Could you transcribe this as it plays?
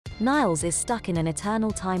Niles is stuck in an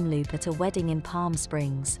eternal time loop at a wedding in Palm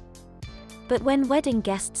Springs. But when wedding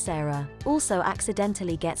guest Sarah also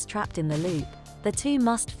accidentally gets trapped in the loop, the two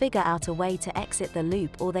must figure out a way to exit the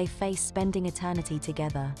loop or they face spending eternity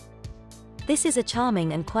together. This is a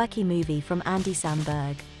charming and quirky movie from Andy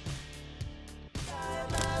Samberg.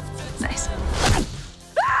 Nice. What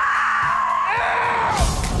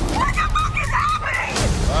the fuck is happening?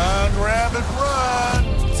 Run, rabbit, run!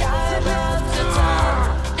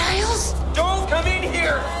 Niles? Don't come in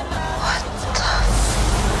here! What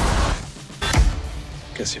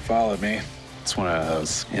the? Guess you followed me. It's one of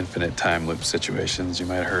those infinite time loop situations you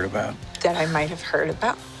might have heard about. That I might have heard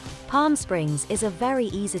about. Palm Springs is a very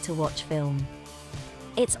easy-to-watch film.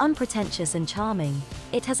 It's unpretentious and charming.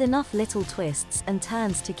 It has enough little twists and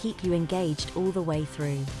turns to keep you engaged all the way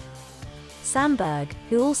through. Samberg,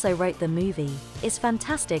 who also wrote the movie, is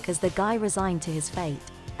fantastic as the guy resigned to his fate,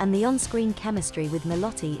 and the on-screen chemistry with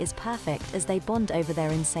Milotti is perfect as they bond over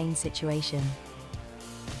their insane situation.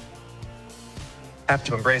 Have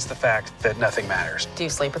to embrace the fact that nothing matters. Do you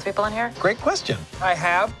sleep with people in here? Great question. I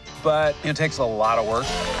have, but it takes a lot of work.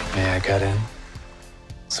 May I cut in?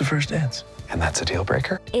 It's the first dance. And that's a deal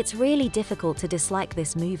breaker? It's really difficult to dislike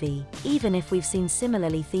this movie, even if we've seen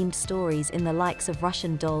similarly themed stories in the likes of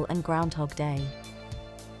Russian Doll and Groundhog Day.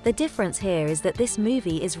 The difference here is that this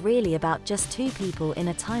movie is really about just two people in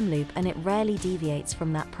a time loop, and it rarely deviates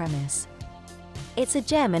from that premise. It's a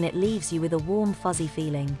gem and it leaves you with a warm, fuzzy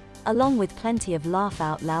feeling, along with plenty of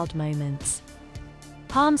laugh-out-loud moments.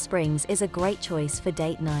 Palm Springs is a great choice for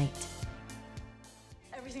date night.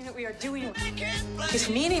 Everything that we are doing is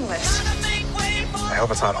meaningless. I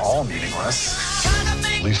hope it's not all meaningless.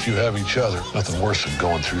 At least you have each other. Nothing worse than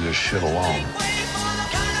going through this shit alone.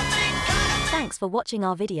 Thanks for watching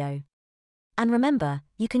our video. And remember,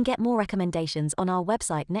 you can get more recommendations on our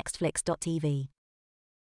website nextflicks.tv.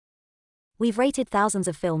 We've rated thousands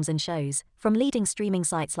of films and shows, from leading streaming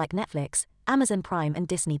sites like Netflix, Amazon Prime and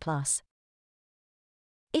Disney+.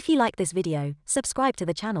 If you like this video, subscribe to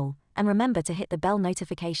the channel, and remember to hit the bell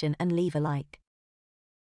notification and leave a like.